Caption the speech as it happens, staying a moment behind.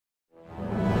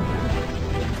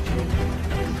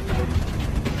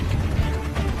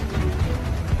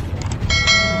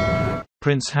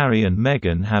Prince Harry and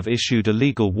Meghan have issued a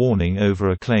legal warning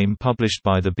over a claim published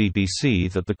by the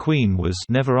BBC that the Queen was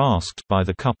never asked by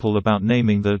the couple about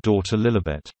naming their daughter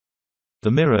Lilibet. The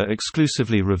Mirror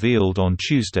exclusively revealed on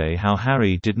Tuesday how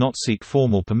Harry did not seek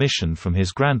formal permission from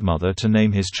his grandmother to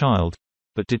name his child,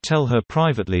 but did tell her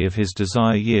privately of his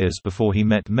desire years before he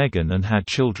met Meghan and had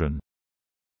children.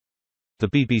 The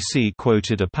BBC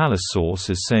quoted a palace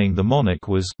source as saying the monarch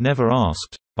was never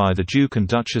asked by the Duke and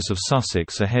Duchess of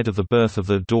Sussex ahead of the birth of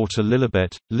their daughter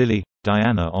Lilibet Lili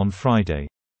Diana on Friday.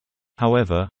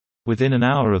 However, within an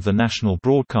hour of the national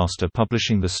broadcaster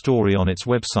publishing the story on its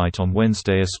website on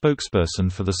Wednesday, a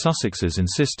spokesperson for the Sussexes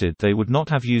insisted they would not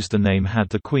have used the name had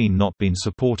the Queen not been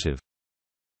supportive.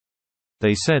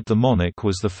 They said the monarch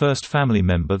was the first family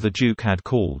member the Duke had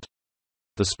called.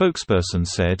 The spokesperson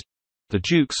said, "The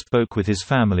Duke spoke with his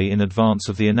family in advance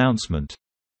of the announcement.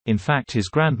 In fact, his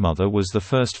grandmother was the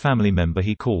first family member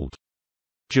he called.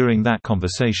 During that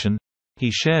conversation, he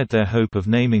shared their hope of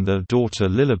naming their daughter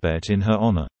Lilibet in her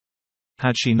honor.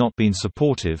 Had she not been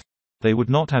supportive, they would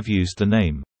not have used the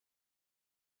name."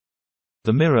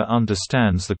 The Mirror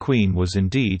understands the Queen was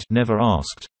indeed never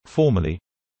asked, formally,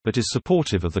 but is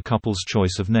supportive of the couple's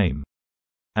choice of name.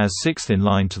 As sixth in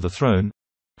line to the throne,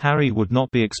 Harry would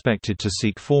not be expected to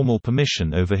seek formal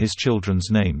permission over his children's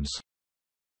names.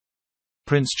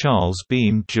 Prince Charles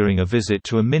beamed during a visit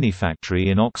to a mini-factory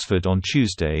in Oxford on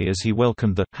Tuesday as he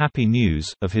welcomed the happy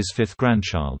news of his fifth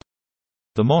grandchild.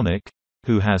 The monarch,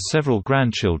 who has several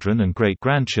grandchildren and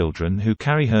great-grandchildren who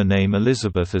carry her name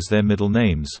Elizabeth as their middle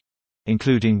names,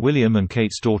 including William and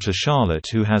Kate's daughter Charlotte,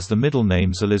 who has the middle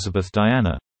names Elizabeth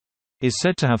Diana, is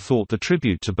said to have thought the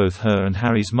tribute to both her and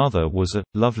Harry's mother was a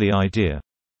lovely idea.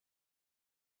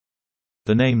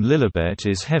 The name Lilibet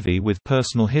is heavy with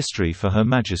personal history for Her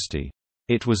Majesty.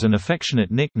 It was an affectionate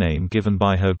nickname given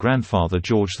by her grandfather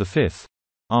George V,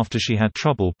 after she had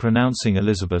trouble pronouncing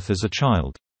Elizabeth as a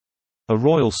child. A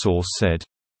royal source said,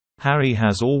 "Harry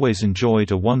has always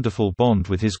enjoyed a wonderful bond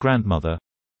with his grandmother,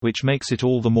 which makes it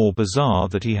all the more bizarre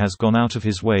that he has gone out of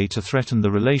his way to threaten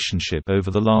the relationship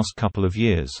over the last couple of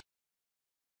years."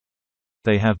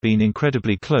 They have been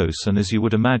incredibly close and, as you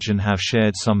would imagine, have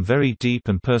shared some very deep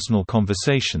and personal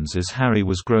conversations as Harry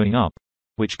was growing up,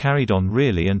 which carried on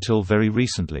really until very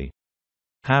recently.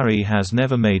 Harry has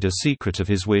never made a secret of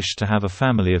his wish to have a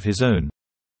family of his own,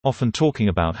 often talking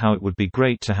about how it would be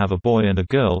great to have a boy and a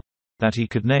girl, that he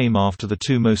could name after the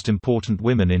two most important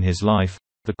women in his life,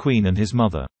 the Queen and his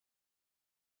mother.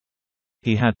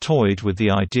 He had toyed with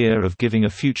the idea of giving a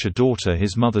future daughter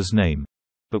his mother's name,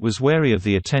 but was wary of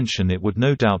the attention it would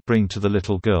no doubt bring to the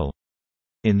little girl.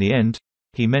 In the end,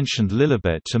 he mentioned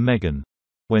Lilibet to Meghan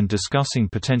when discussing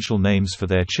potential names for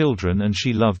their children, and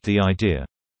she loved the idea.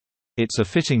 It's a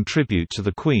fitting tribute to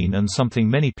the Queen and something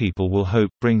many people will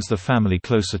hope brings the family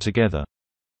closer together.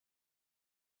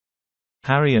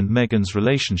 Harry and Meghan's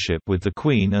relationship with the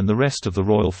Queen and the rest of the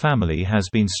royal family has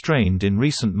been strained in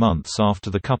recent months after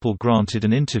the couple granted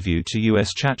an interview to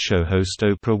US chat show host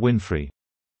Oprah Winfrey.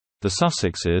 The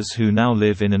Sussexes, who now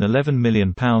live in an £11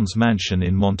 million mansion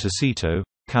in Montecito,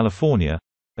 California,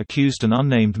 accused an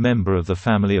unnamed member of the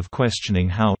family of questioning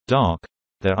how dark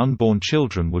their unborn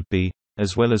children would be,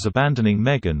 as well as abandoning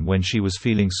Meghan when she was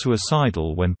feeling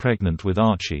suicidal when pregnant with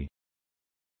Archie.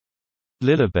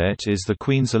 Lilibet is the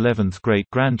Queen's 11th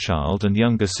great-grandchild and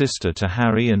younger sister to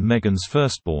Harry and Meghan's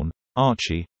firstborn,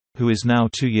 Archie, who is now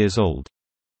 2 years old.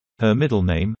 Her middle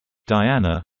name,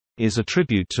 Diana, is a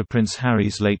tribute to Prince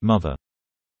Harry's late mother.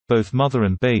 Both mother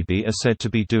and baby are said to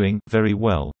be doing very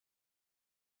well.